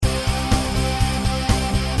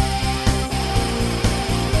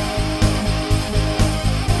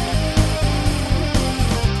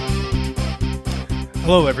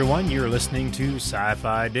Hello, everyone. You're listening to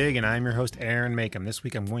Sci-Fi Dig, and I'm your host, Aaron Makem. This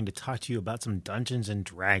week, I'm going to talk to you about some Dungeons and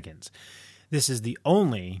Dragons. This is the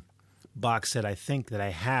only box set I think that I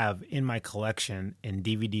have in my collection in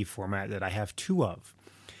DVD format that I have two of.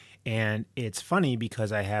 And it's funny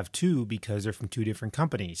because I have two because they're from two different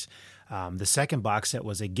companies. The second box set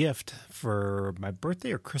was a gift for my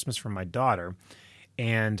birthday or Christmas from my daughter.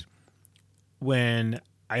 And when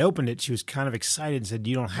I opened it, she was kind of excited and said,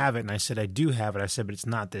 "You don't have it." And I said, "I do have it." I said, "But it's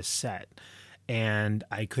not this set." And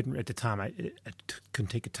I couldn't, at the time, I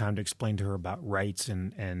couldn't take the time to explain to her about rights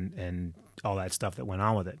and all that stuff that went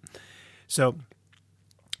on with it. So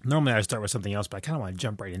normally I start with something else, but I kind of want to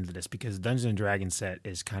jump right into this because the Dungeons & Dragons set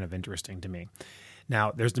is kind of interesting to me.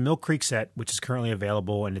 Now, there's the Mill Creek set, which is currently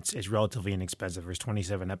available, and it's relatively inexpensive. There's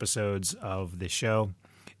 27 episodes of the show,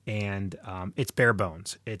 and it's bare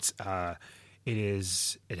bones. It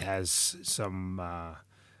has some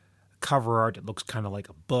cover art. It looks kind of like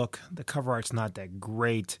a book. The cover art's not that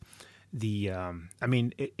great.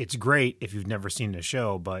 It's great if you've never seen the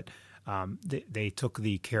show, but they took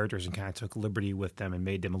the characters and kind of took liberty with them and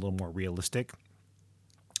made them a little more realistic,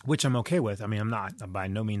 which I'm okay with. I mean, by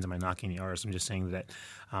no means am I knocking the artist. I'm just saying that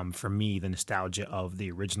for me, the nostalgia of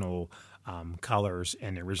the original colors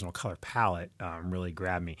and the original color palette really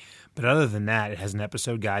grabbed me. But other than that, it has an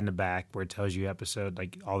episode guide in the back where it tells you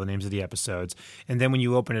all the names of the episodes. And then when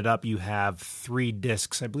you open it up, you have 3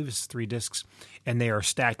 discs. I believe it's 3 discs, and they are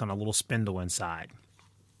stacked on a little spindle inside.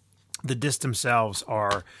 The discs themselves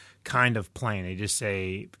are kind of plain. They just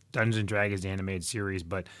say Dungeons & Dragons animated series,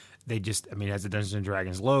 but it has the Dungeons &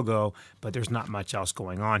 Dragons logo, but there's not much else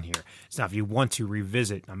going on here. So now if you want to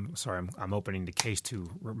revisit, I'm opening the case to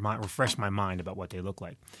refresh my mind about what they look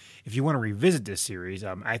like. If you want to revisit this series,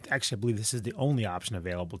 I believe this is the only option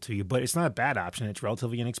available to you, but it's not a bad option. It's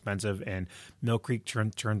relatively inexpensive, and Mill Creek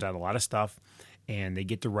turns out a lot of stuff. And they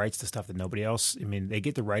get the rights to stuff that nobody else, they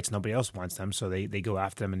get the rights, nobody else wants them, so they go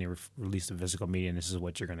after them and they release the physical media, and this is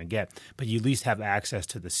what you're going to get. But you at least have access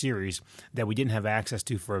to the series that we didn't have access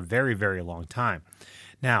to for a very, very long time.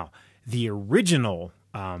 Now, the original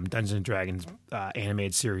Dungeons & Dragons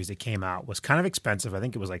animated series that came out was kind of expensive. I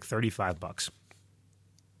think it was like $35.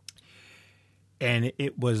 And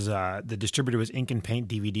it was the distributor was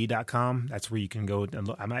inkandpaintdvd.com. That's where you can go and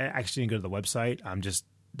look. I'm actually going to go to the website.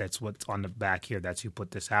 That's what's on the back here. That's who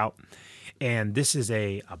put this out. And this is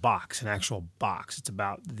an actual box. It's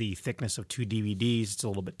about the thickness of 2 DVDs. It's a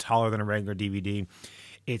little bit taller than a regular DVD.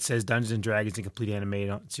 It says Dungeons & Dragons, a complete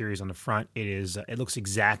animated series on the front. It looks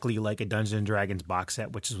exactly like a Dungeons & Dragons box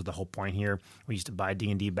set, which is the whole point here. We used to buy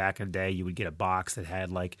D&D back in the day. You would get a box that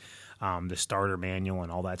had the starter manual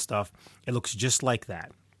and all that stuff. It looks just like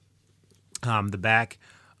that. The back,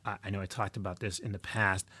 I know I talked about this in the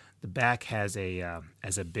past. The back has a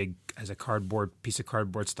piece of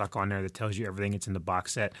cardboard stuck on there that tells you everything that's in the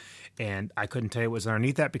box set, and I couldn't tell you what's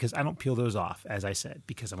underneath that because I don't peel those off, as I said,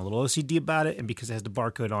 because I'm a little OCD about it and because it has the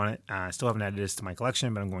barcode on it. I still haven't added this to my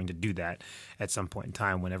collection, but I'm going to do that at some point in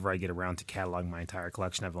time whenever I get around to cataloging my entire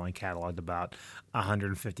collection. I've only cataloged about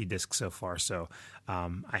 150 discs so far, so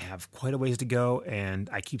I have quite a ways to go,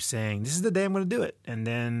 and I keep saying, this is the day I'm going to do it, and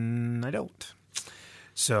then I don't.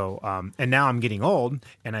 So, and now I'm getting old,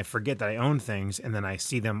 and I forget that I own things, and then I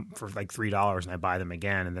see them for like $3, and I buy them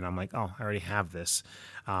again, and then I'm like, oh, I already have this.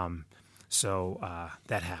 So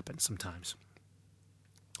that happens sometimes.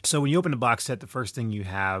 So when you open the box set, the first thing you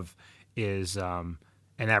have is an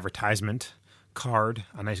advertisement card,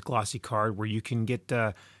 a nice glossy card where you can get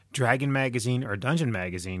Dragon Magazine or Dungeon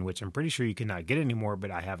Magazine, which I'm pretty sure you cannot get anymore,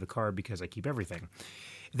 but I have the card because I keep everything.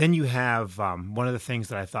 Then you have one of the things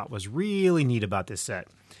that I thought was really neat about this set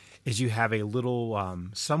is you have a little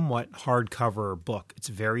somewhat hardcover book. It's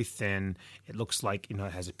very thin. It looks like, it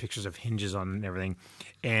has pictures of hinges on it and everything.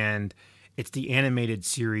 And it's the animated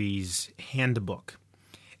series handbook.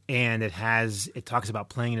 And it talks about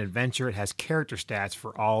playing an adventure. It has character stats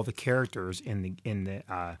for all the characters in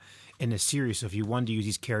the series. So if you wanted to use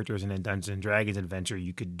these characters in a Dungeons & Dragons adventure,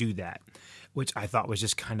 you could do that, which I thought was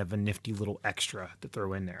just kind of a nifty little extra to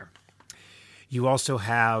throw in there. You also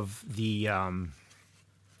have the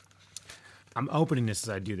I'm opening this as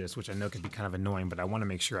I do this, which I know can be kind of annoying, but I want to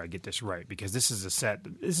make sure I get this right because this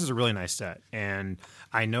is a really nice set. And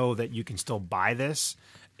I know that you can still buy this.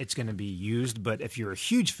 It's going to be used, but if you're a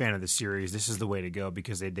huge fan of the series, this is the way to go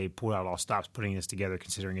because they pulled out all stops putting this together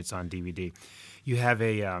considering it's on DVD. You have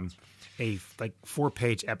a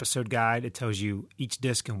 4-page episode guide. It tells you each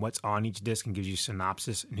disc and what's on each disc and gives you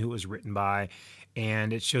synopsis and who it was written by.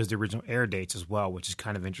 And it shows the original air dates as well, which is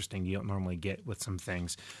kind of interesting. You don't normally get with some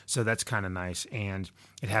things. So that's kind of nice. And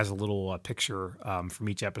it has a little picture from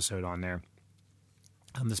each episode on there.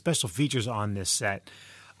 The special features on this set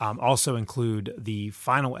also include the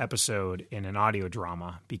final episode in an audio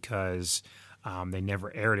drama because they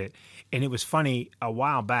never aired it. And it was funny a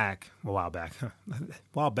while back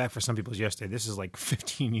for some people is yesterday. This is like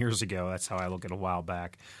 15 years ago. That's how I look at a while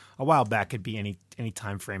back. A while back could be any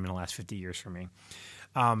time frame in the last 50 years for me.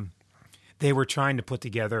 They were trying to put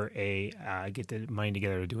together get the money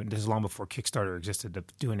together to do it. This is long before Kickstarter existed, to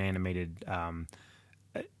do an animated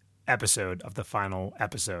episode of the final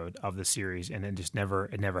episode of the series, and it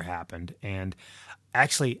never happened. And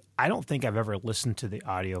actually, I don't think I've ever listened to the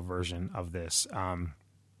audio version of this.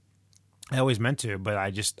 I always meant to, but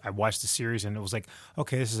I watched the series and it was like,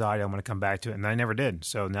 okay, this is audio, I'm going to come back to it. And I never did.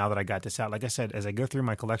 So now that I got this out, like I said, as I go through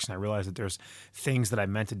my collection, I realized that there's things that I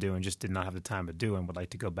meant to do and just did not have the time to do and would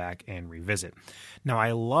like to go back and revisit. Now,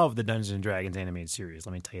 I love the Dungeons & Dragons animated series.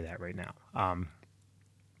 Let me tell you that right now.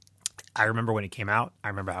 I remember when it came out. I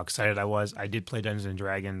remember how excited I was. I did play Dungeons &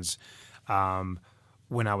 Dragons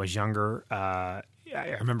when I was younger. I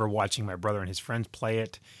remember watching my brother and his friends play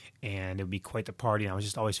it, and it would be quite the party. And I was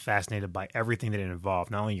just always fascinated by everything that it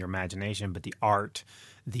involved, not only your imagination, but the art,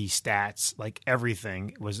 the stats, like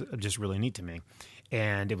everything was just really neat to me.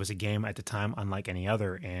 And it was a game at the time unlike any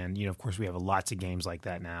other. And, of course, we have lots of games like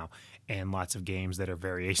that now, and lots of games that are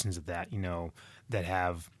variations of that, that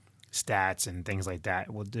have stats and things like that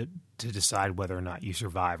to decide whether or not you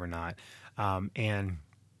survive or not. And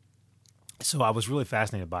so I was really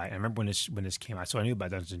fascinated by it. I remember when this came out, so I knew about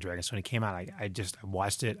Dungeons & Dragons. So when it came out, I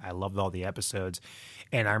watched it. I loved all the episodes.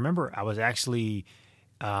 And I remember I was actually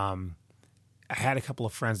I had a couple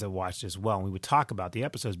of friends that watched as well, and we would talk about the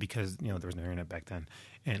episodes because, there was no internet back then.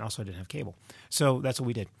 And also I didn't have cable. So that's what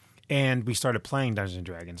we did. And we started playing Dungeons &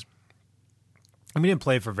 Dragons. And we didn't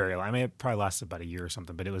play it for very long. I mean, it probably lasted about a year or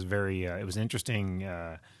something, but it was it was an interesting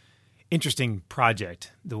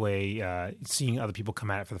project, the way seeing other people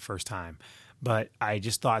come at it for the first time. But I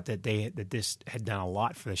just thought that this had done a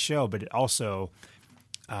lot for the show, but it also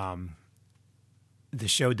the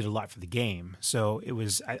show did a lot for the game. So it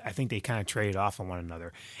was, I think they kind of traded off on one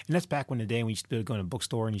another. And that's back when the day we used to go in a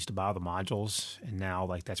bookstore and used to buy all the modules, and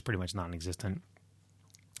now that's pretty much non-existent.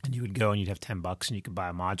 And you would go and you'd have $10 and you could buy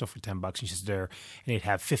a module for $10 and you sit there and they'd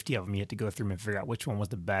have 50 of them. You had to go through them and figure out which one was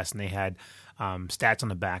the best. And they had stats on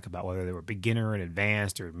the back about whether they were beginner and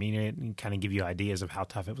advanced or intermediate, and kind of give you ideas of how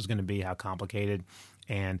tough it was going to be, how complicated,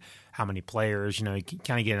 and how many players. You can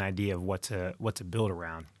kind of get an idea of what to build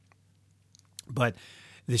around. But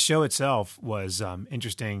the show itself was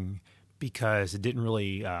interesting because it didn't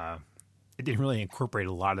really incorporate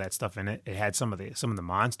a lot of that stuff in it. It had some of the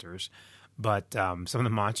monsters. But some of the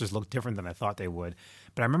monsters looked different than I thought they would.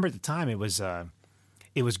 But I remember at the time it was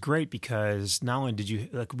great because not only did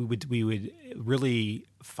we would really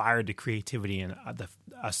fire the creativity in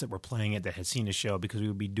us that were playing it that had seen the show, because we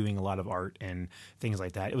would be doing a lot of art and things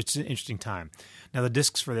like that. It was just an interesting time. Now the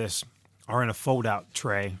discs for this are in a fold-out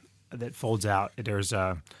tray that folds out. There's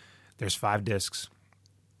 5 discs.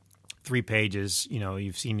 3 pages.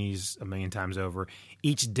 You've seen these a million times over.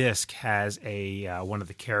 Each disc has one of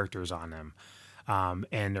the characters on them,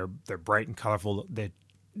 and they're bright and colorful. They're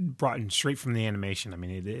brought in straight from the animation. I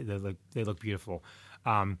mean, they look beautiful,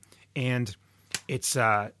 and it's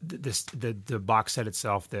the box set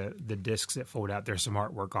itself. The discs that fold out. There's some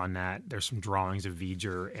artwork on that. There's some drawings of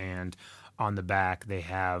V'ger, and on the back they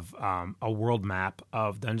have a world map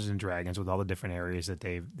of Dungeons and Dragons with all the different areas that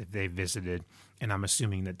they've visited. And I'm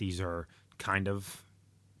assuming that these are kind of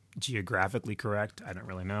geographically correct. I don't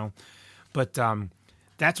really know. But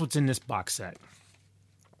that's what's in this box set.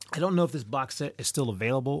 I don't know if this box set is still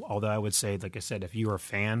available, although I would say, like I said, if you're a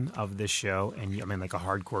fan of this show, and like a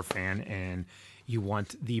hardcore fan, and you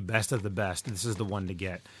want the best of the best, this is the one to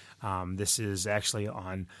get. This is actually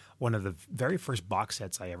on one of the very first box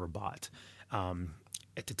sets I ever bought.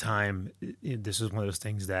 At the time, this was one of those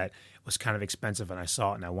things that was kind of expensive, and I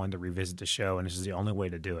saw it, and I wanted to revisit the show, and this is the only way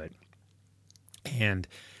to do it. And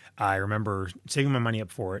I remember saving my money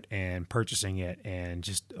up for it and purchasing it, and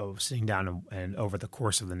just sitting down and over the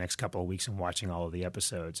course of the next couple of weeks and watching all of the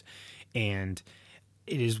episodes. And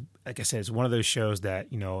it is, like I said, it's one of those shows that,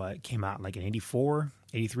 came out like in 83,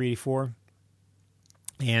 84.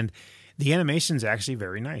 And the animation's actually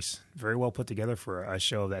very nice, very well put together for a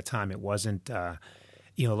show of that time. It wasn't, a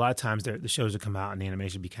lot of times the shows would come out and the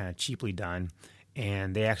animation would be kind of cheaply done,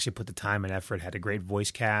 and they actually put the time and effort, had a great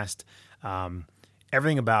voice cast.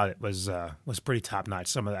 Everything about it was pretty top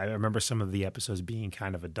notch. I remember some of the episodes being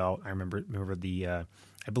kind of adult. I remember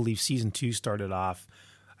I believe season 2 started off.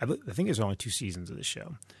 I think there's only 2 seasons of the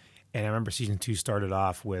show. And I remember season 2 started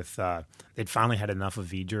off with they'd finally had enough of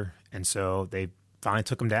V'ger, and so they finally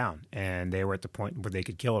took them down, and they were at the point where they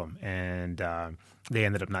could kill them, and they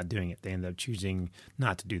ended up not doing it. They ended up choosing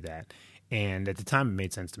not to do that. And at the time, it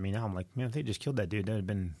made sense to me. Now I'm like, man, if they just killed that dude, life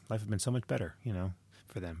would have been so much better,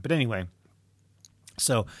 for them. But anyway,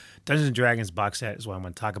 so Dungeons and Dragons box set is what I'm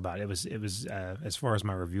going to talk about. It was as far as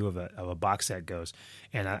my review of a box set goes,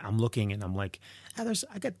 and I'm looking and I'm like, I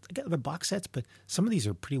got other box sets, but some of these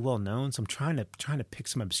are pretty well known. So I'm trying to pick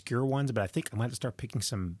some obscure ones, but I think I'm going to start picking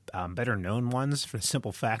some better known ones for the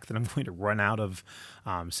simple fact that I'm going to run out of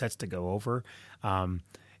sets to go over. And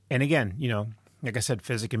again, like I said,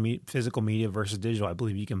 physical media versus digital. I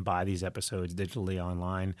believe you can buy these episodes digitally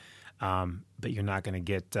online, but you're not going to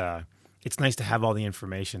get. It's nice to have all the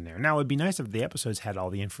information there. Now, it would be nice if the episodes had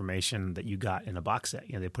all the information that you got in a box set.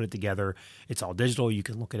 They put it together. It's all digital. You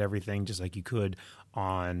can look at everything just like you could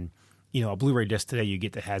on, a Blu-ray disc today. You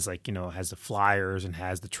get that has has the flyers and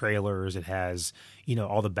has the trailers. It has,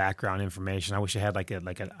 all the background information. I wish it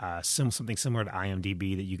had something similar to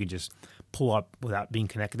IMDb that you could just pull up without being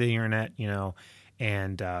connected to the internet,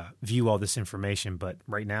 and view all this information. But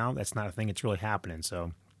right now, that's not a thing that's really happening.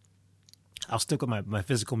 So I'll stick with my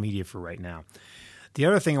physical media for right now. The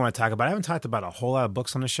other thing I want to talk about, I haven't talked about a whole lot of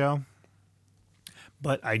books on the show,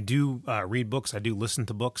 but I do read books. I do listen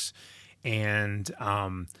to books. And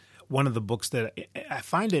one of the books that I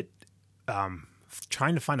find it,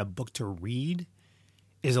 trying to find a book to read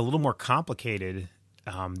is a little more complicated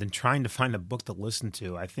than trying to find a book to listen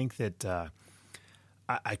to. I think that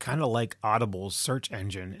I kind of like Audible's search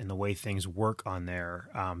engine and the way things work on there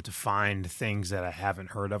to find things that I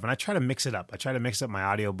haven't heard of. And I try to mix it up. I try to mix up my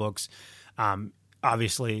audiobooks.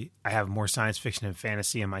 Obviously, I have more science fiction and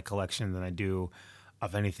fantasy in my collection than I do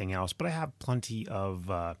of anything else. But I have plenty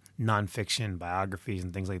of nonfiction biographies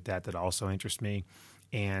and things like that also interest me.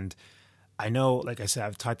 And I know, like I said,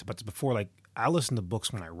 I've talked about this before, like I listen to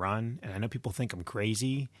books when I run. And I know people think I'm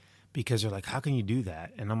crazy because they're like, how can you do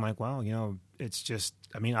that? And I'm like, well, it's just,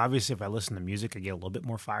 obviously if I listen to music, I get a little bit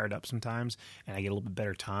more fired up sometimes and I get a little bit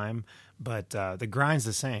better time, but the grind's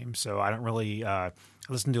the same. So I don't really, I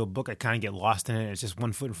listen to a book, I kind of get lost in it. It's just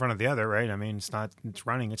one foot in front of the other, right? It's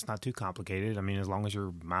running. It's not too complicated. As long as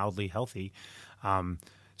you're mildly healthy. I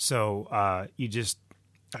try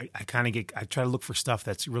to look for stuff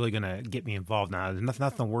that's really going to get me involved. Now, there's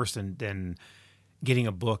nothing worse than getting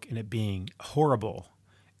a book and it being horrible.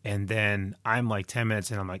 And then I'm like 10 minutes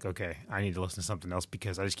in, I'm like, okay, I need to listen to something else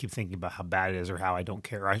because I just keep thinking about how bad it is or how I don't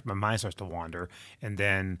care. My mind starts to wander. And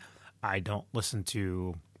then I don't pay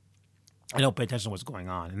attention to what's going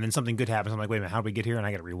on. And then something good happens. I'm like, wait a minute, how did we get here? And I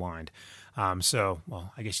got to rewind. I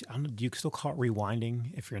guess, I don't know, do you still call it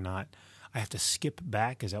rewinding if you're not? I have to skip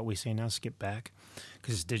back. Is that what we say now? Skip back?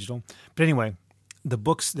 Because it's digital. But anyway, the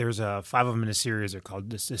books, there's 5 of them in a series. They're called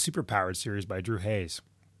the Superpowered series by Drew Hayes.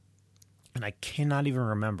 And I cannot even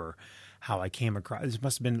remember how I came across. This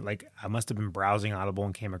must have been I must have been browsing Audible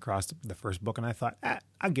and came across the first book, and I thought,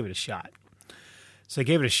 I'll give it a shot. So I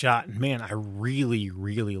gave it a shot, and man, I really,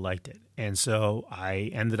 really liked it. And so I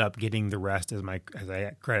ended up getting the rest as I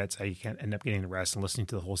got credits. I end up getting the rest and listening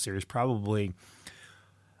to the whole series. Probably,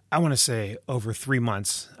 I want to say over 3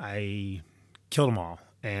 months, I killed them all,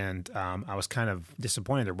 and I was kind of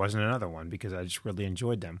disappointed there wasn't another one because I just really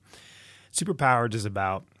enjoyed them. Superpowered is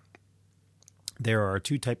about. There are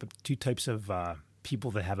two types of people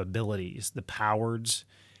that have abilities: the powereds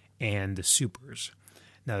and the supers.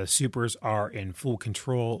 Now, the supers are in full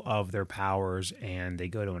control of their powers, and they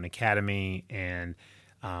go to an academy. And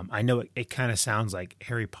I know it kind of sounds like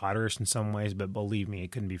Harry Potter-ish in some ways, but believe me,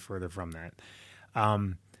 it couldn't be further from that.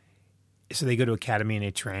 So they go to academy and they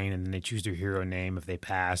train, and then they choose their hero name if they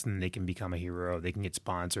pass, and they can become a hero. They can get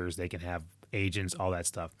sponsors. They can have agents, all that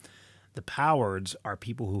stuff. The powereds are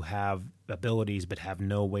people who have abilities but have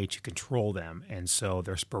no way to control them, and so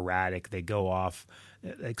they're sporadic. They go off.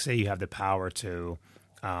 Like, say you have the power to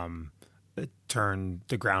turn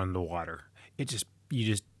the ground into water. You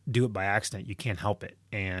just do it by accident. You can't help it,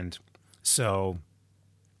 and so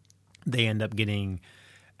they end up getting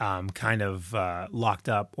locked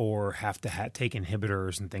up or have to take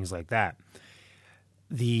inhibitors and things like that.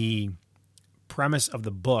 The premise of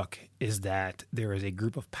the book is that there is a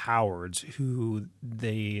group of powereds who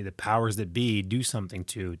the powers that be do something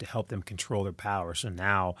to help them control their power. So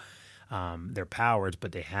now they're powereds,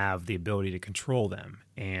 but they have the ability to control them.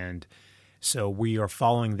 And so we are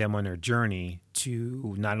following them on their journey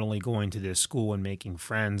to not only going to this school and making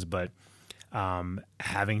friends, but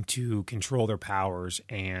having to control their powers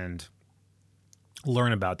and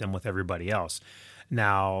learn about them with everybody else.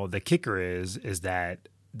 Now, the kicker is that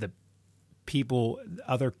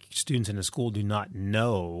other students in the school do not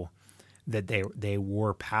know that they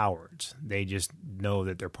were powers. They just know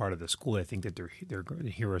that they're part of the school. They think that they're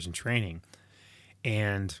heroes in training,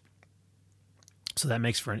 and so that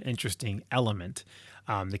makes for an interesting element.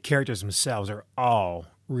 The characters themselves are all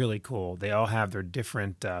really cool. They all have their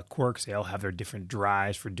different quirks. They all have their different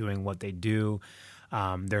drives for doing what they do.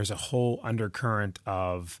 There's a whole undercurrent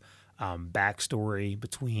of backstory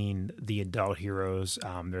between the adult heroes.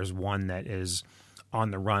 There's one that is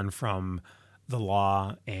on the run from the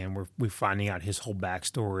law, and we're finding out his whole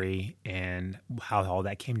backstory and how all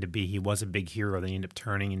that came to be. He was a big hero. They end up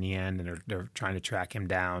turning in the end, and they're trying to track him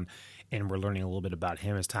down. And we're learning a little bit about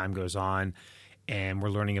him as time goes on, and we're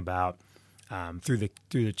learning about through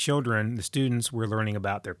the children, the students. We're learning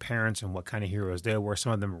about their parents and what kind of heroes they were.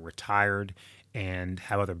 Some of them are retired and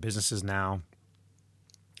have other businesses now.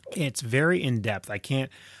 It's very in depth. I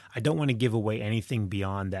don't want to give away anything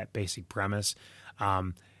beyond that basic premise.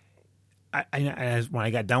 When I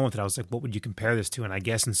got done with it, I was like, what would you compare this to? And I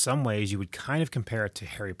guess in some ways you would kind of compare it to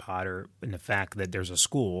Harry Potter in the fact that there's a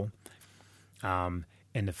school,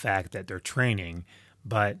 and the fact that they're training.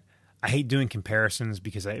 But I hate doing comparisons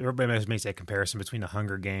because everybody makes that comparison between the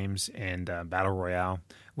Hunger Games and Battle Royale,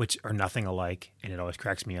 which are nothing alike, and it always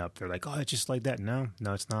cracks me up. They're like, oh, it's just like that. No,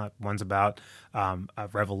 it's not. One's about a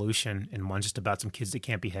revolution, and one's just about some kids that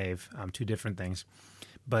can't behave. Two different things.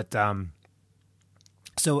 But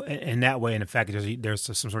so in that way, and in fact, there's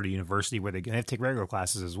some sort of university where they have to take regular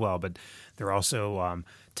classes as well, but they're also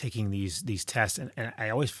taking these tests. And I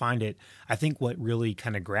always find it, I think what really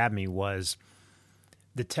kind of grabbed me was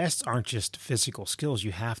the tests aren't just physical skills.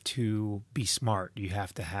 You have to be smart. You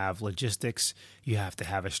have to have logistics. You have to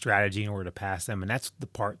have a strategy in order to pass them. And that's the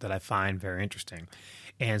part that I find very interesting.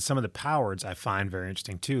 And some of the powers I find very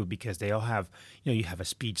interesting too, because they all have, you have a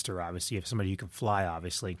speedster, obviously. You have somebody who can fly,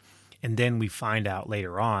 obviously. And then we find out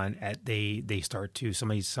later on they start to,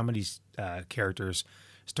 some of these characters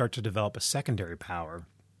start to develop a secondary power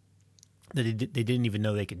that they didn't even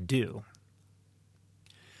know they could do.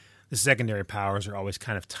 The secondary powers are always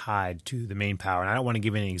kind of tied to the main power. And I don't want to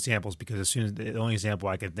give any examples because as soon as the only example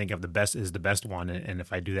I can think of is the best one. And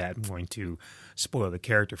if I do that, I'm going to spoil the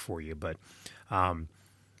character for you. But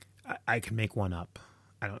I can make one up.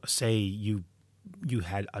 I don't say you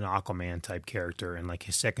had an Aquaman type character and like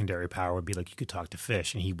his secondary power would be like you could talk to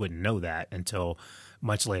fish, and he wouldn't know that until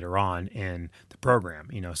much later on in the program,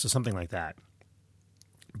 so something like that.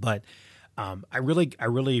 But I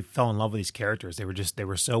really fell in love with these characters. They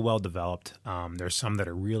were so well developed. There's some that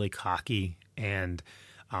are really cocky and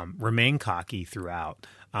remain cocky throughout.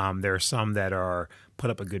 There are some that are put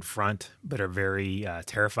up a good front but are very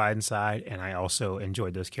terrified inside, and I also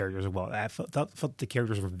enjoyed those characters as well. I felt the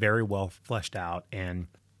characters were very well fleshed out, and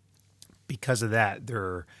because of that,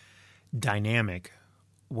 they're dynamic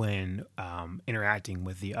when interacting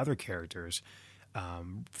with the other characters.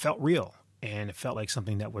 Felt real. And it felt like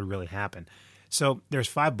something that would really happen. So there's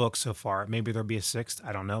 5 books so far. Maybe there'll be a 6th.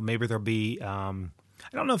 I don't know. Maybe there'll be. I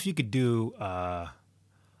don't know if you could do a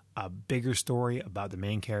bigger story about the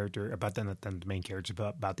main character, about the main characters,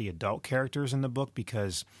 about the adult characters in the book,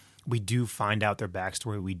 because we do find out their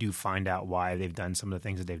backstory. We do find out why they've done some of the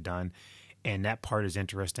things that they've done, and that part is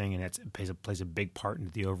interesting, and it plays a big part in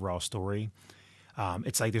the overall story.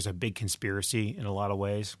 It's like there's a big conspiracy in a lot of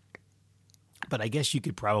ways. But I guess you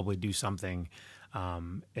could probably do something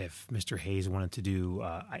if Mr. Hayes wanted to do,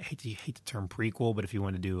 I hate the term prequel, but if he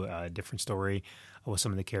wanted to do a different story with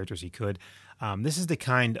some of the characters, he could. This is the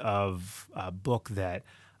kind of book that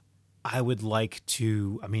I would like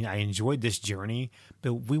to, I enjoyed this journey,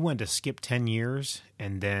 but we wanted to skip 10 years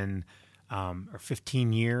and then, or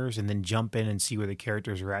 15 years and then jump in and see where the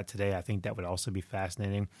characters are at today. I think that would also be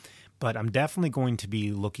fascinating. But I'm definitely going to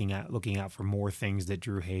be looking out for more things that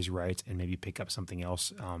Drew Hayes writes, and maybe pick up something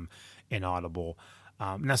else in Audible.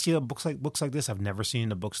 Now, see, books like this I've never seen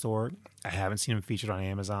in a bookstore. I haven't seen them featured on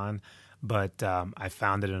Amazon, but I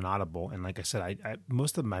found it in Audible. And like I said, I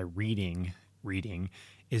most of my reading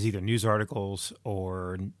is either news articles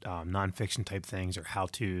or nonfiction type things, or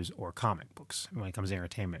how-tos, or comic books when it comes to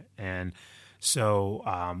entertainment. And so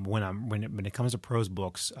when it comes to prose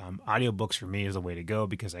books, audiobooks for me is the way to go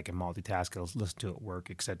because I can multitask, I'll listen to it at work,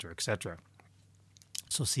 et cetera, et cetera.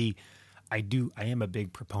 So see, I am a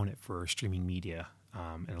big proponent for streaming media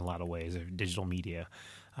in a lot of ways, or digital media.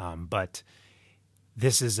 But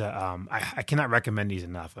this is I cannot recommend these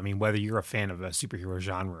enough. Whether you're a fan of a superhero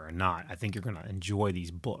genre or not, I think you're going to enjoy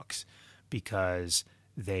these books because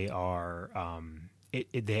they are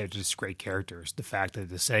they have just great characters. The fact that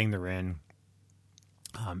the setting they're in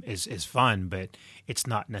is fun, but it's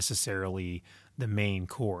not necessarily the main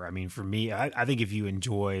core. For me, I think if you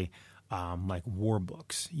enjoy like war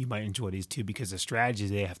books. You might enjoy these too because the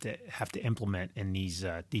strategies they have to implement in these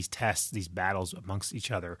tests, these battles amongst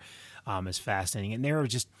each other, is fascinating. And they're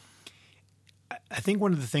just, I think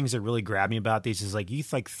one of the things that really grabbed me about these is like you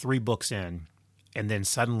like 3 books in, and then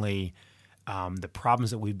suddenly the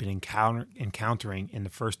problems that we've been encountering in the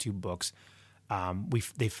first 2 books,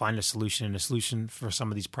 they find a solution, and a solution for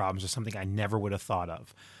some of these problems is something I never would have thought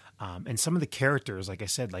of. And some of the characters, like I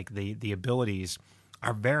said, like the abilities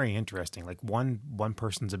are very interesting. Like one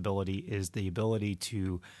person's ability is the ability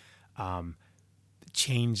to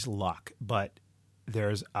change luck, but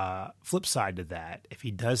there's a flip side to that. If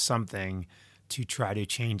he does something to try to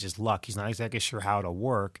change his luck, he's not exactly sure how it'll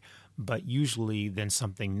work, but usually then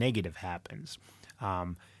something negative happens.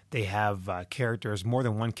 They have characters, more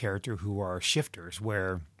than one character, who are shifters,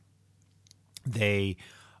 where they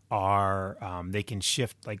can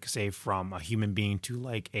shift, like say from a human being to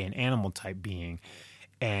like an animal type being.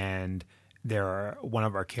 And there are one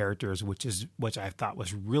of our characters, which I thought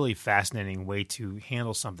was really fascinating way to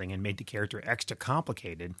handle something and made the character extra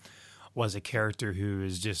complicated, was a character who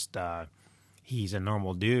is just he's a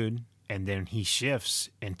normal dude, and then he shifts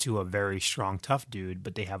into a very strong, tough dude,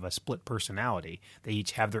 but they have a split personality. They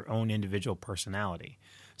each have their own individual personality.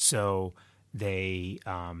 So they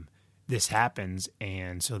this happens,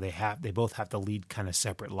 and so they both have to lead kind of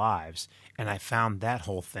separate lives. And I found that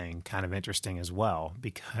whole thing kind of interesting as well,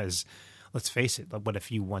 because let's face it, what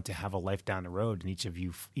if you want to have a life down the road and each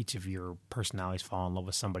of your personalities fall in love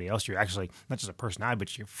with somebody else? You're actually not just a personality,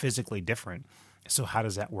 but you're physically different. So how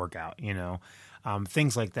does that work out?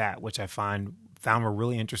 Things like that, which I found were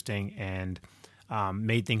really interesting and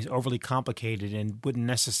made things overly complicated and wouldn't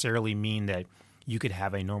necessarily mean that you could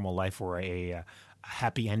have a normal life or a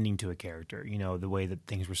happy ending to a character, the way that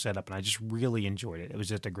things were set up. And I just really enjoyed it. It was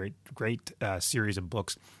just a great series of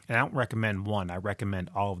books. And I don't recommend one. I recommend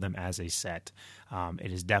all of them as a set.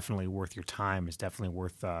 It is definitely worth your time. It's definitely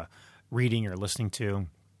worth reading or listening to.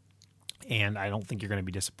 And I don't think you're going to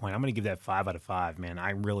be disappointed. I'm going to give that 5 out of 5, man.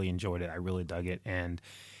 I really enjoyed it. I really dug it. And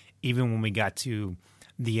even when we got to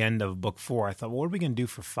the end of book 4, I thought, well, what are we going to do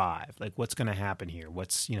for 5? Like, what's going to happen here?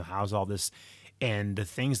 How's all this? And the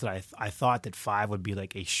things that I thought that 5 would be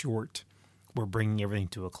like a short, we're bringing everything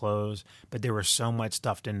to a close, but there was so much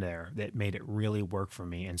stuffed in there that made it really work for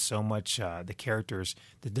me. And so much, the characters,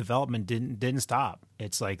 the development didn't stop.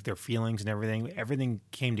 It's like their feelings and everything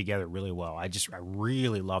came together really well. I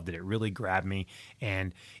really loved it. It really grabbed me.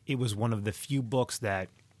 And it was one of the few books that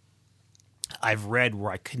I've read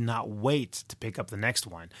where I could not wait to pick up the next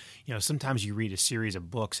one. Sometimes you read a series of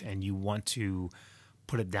books and you want to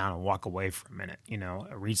put it down and walk away for a minute,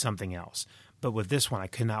 read something else. But with this one, I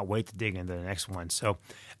could not wait to dig into the next one. So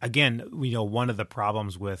again, one of the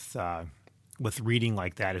problems with reading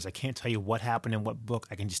like that is I can't tell you what happened in what book.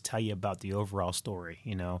 I can just tell you about the overall story,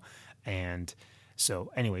 And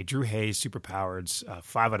so anyway, Drew Hayes, Superpowers,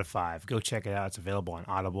 5 out of 5. Go check it out. It's available on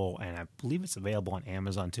Audible, and I believe it's available on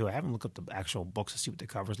Amazon too. I haven't looked up the actual books to see what the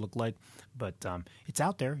covers look like, but it's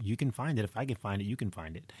out there. You can find it. If I can find it, you can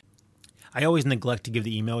find it. I always neglect to give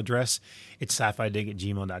the email address. It's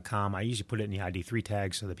sci-fi-dig@gmail.com. I usually put it in the ID3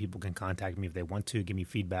 tag so that people can contact me if they want to, give me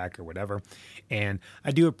feedback or whatever. And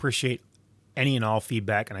I do appreciate any and all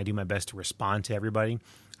feedback, and I do my best to respond to everybody.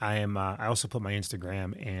 I also put my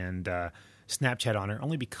Instagram and Snapchat on there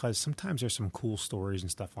only because sometimes there's some cool stories and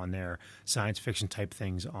stuff on there, science fiction type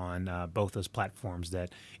things on both those platforms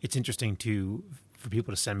that it's interesting for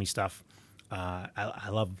people to send me stuff. I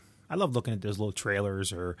love looking at those little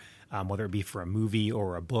trailers, or whether it be for a movie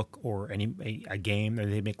or a book or a game.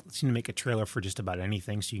 They seem to make a trailer for just about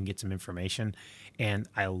anything, so you can get some information. And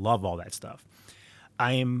I love all that stuff.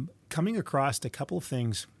 I am coming across a couple of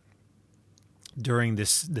things during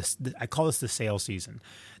this. I call this the sale season.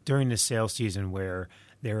 During this sale season, where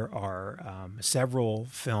there are several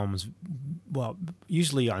films, well,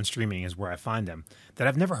 usually on streaming is where I find them, that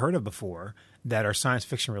I've never heard of before, that are science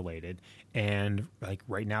fiction related. And like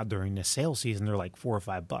right now during the sale season, they're like $4 or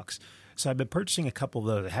 $5. So I've been purchasing a couple of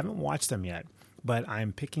those. I haven't watched them yet, but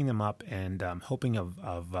I'm picking them up and hoping of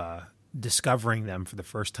discovering them for the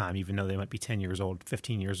first time, even though they might be 10 years old,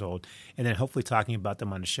 15 years old, and then hopefully talking about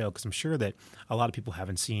them on the show, because I'm sure that a lot of people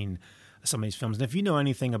haven't seen some of these films. And if you know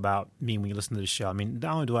anything about me when you listen to the show, I mean,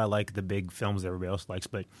 not only do I like the big films that everybody else likes,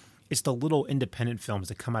 but it's the little independent films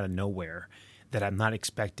that come out of nowhere that I'm not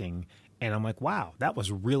expecting. And I'm like, wow, that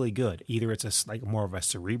was really good. Either it's like more of a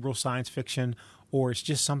cerebral science fiction, or it's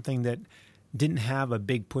just something that didn't have a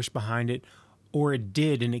big push behind it, or it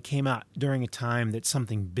did and it came out during a time that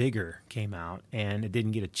something bigger came out and it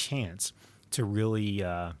didn't get a chance to really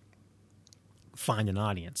find an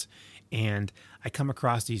audience. And I come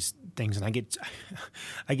across these things, and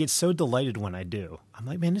I get so delighted when I do. I'm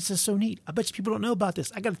like, man, this is so neat. I bet you people don't know about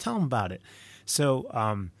this. I got to tell them about it. So,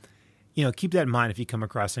 keep that in mind if you come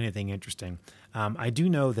across anything interesting. I do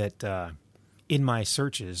know that in my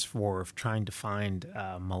searches for trying to find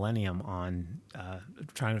Millennium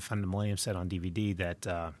trying to find the Millennium set on DVD,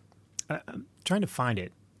 that I'm trying to find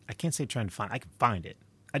it. I can't say trying to find. I can find it.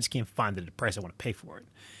 I just can't find the price I want to pay for it.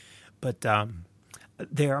 But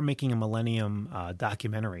they are making a Millennium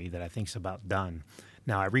documentary that I think is about done.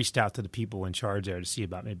 Now, I reached out to the people in charge there to see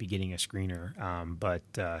about maybe getting a screener, but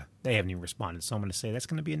they haven't even responded. So I'm going to say that's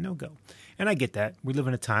going to be a no-go. And I get that. We live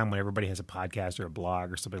in a time when everybody has a podcast or a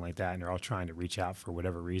blog or something like that, and they're all trying to reach out for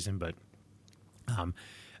whatever reason. But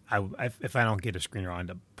if I don't get a screener, I'll end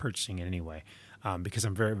up purchasing it anyway, because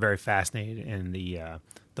I'm very, very fascinated in the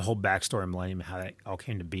whole backstory of Millennium and how that all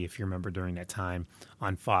came to be. If you remember, during that time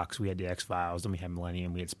on Fox, we had the X-Files, then we had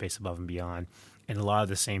Millennium, we had Space Above and Beyond. And a lot of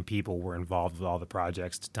the same people were involved with all the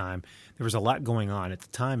projects at the time. There was a lot going on. At the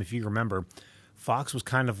time, if you remember, Fox was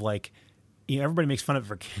kind of like, everybody makes fun of it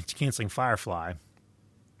for canceling Firefly,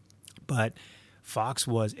 but Fox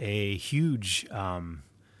was a huge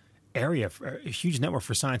a huge network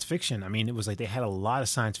for science fiction. I mean, it was like they had a lot of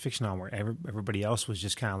science fiction on where everybody else was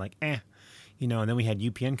just kind of like, and then we had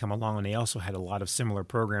UPN come along, and they also had a lot of similar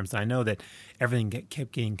programs. And I know that everything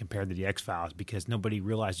kept getting compared to the X-Files because nobody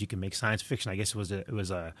realized you can make science fiction. I guess it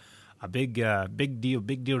was a big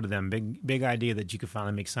deal to them, big idea that you could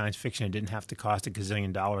finally make science fiction. It didn't have to cost $1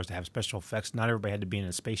 gazillion to have special effects. Not everybody had to be in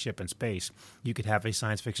a spaceship in space. You could have a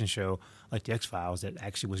science fiction show like the X-Files that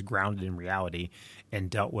actually was grounded in reality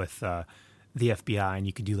and dealt with the FBI, and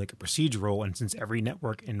you could do like a procedural. And since every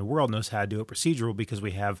network in the world knows how to do a procedural because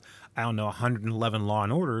we have, 111 Law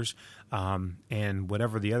and Orders, and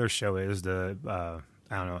whatever the other show is, I can't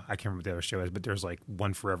remember what the other show is, but there's like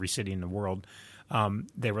one for every city in the world.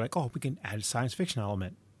 They were like, we can add a science fiction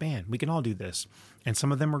element. Man, we can all do this. And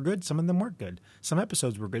some of them were good, some of them weren't good. Some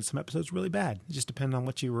episodes were good, some episodes were really bad. It just depended on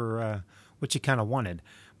what you kind of wanted.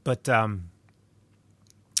 But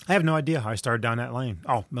I have no idea how I started down that lane.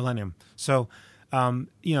 Millennium. So, I'm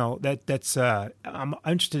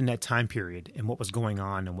interested in that time period and what was going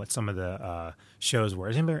on and what some of the shows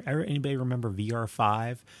were. Does anybody remember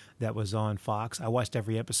VR5 that was on Fox? I watched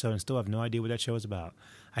every episode and still have no idea what that show is about.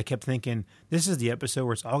 I kept thinking, this is the episode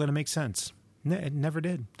where it's all going to make sense. It never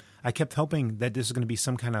did. I kept hoping that this was going to be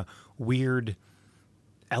some kind of weird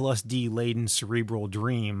LSD-laden cerebral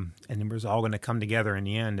dream, and it was all going to come together in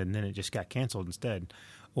the end, and then it just got canceled instead.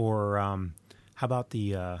 Or how about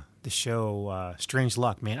the show Strange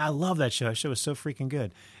Luck? Man, I love that show. That show is so freaking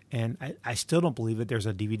good. And I still don't believe that there's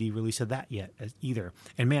a DVD release of that yet either.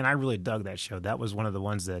 And man, I really dug that show. That was one of the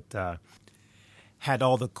ones that had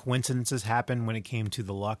all the coincidences happen when it came to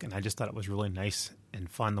the luck, and I just thought it was really nice and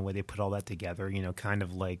fun the way they put all that together. Kind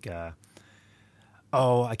of like, I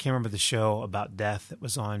can't remember the show about death that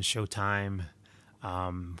was on Showtime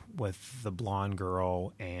with the blonde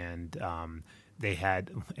girl, and they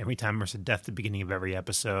had, every time there's a death at the beginning of every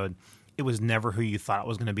episode, it was never who you thought it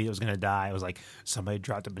was going to be that was going to die. It was like somebody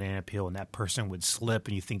dropped a banana peel and that person would slip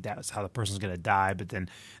and you think that's how the person's going to die, but then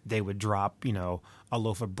they would drop, a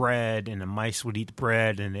loaf of bread and the mice would eat the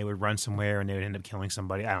bread and they would run somewhere and they would end up killing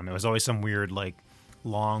somebody. I don't know. It was always some weird, like,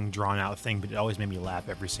 long, drawn-out thing, but it always made me laugh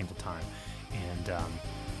every single time. And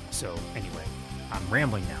so anyway, I'm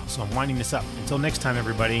rambling now, so I'm winding this up. Until next time,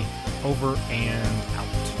 everybody, over and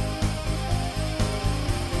out.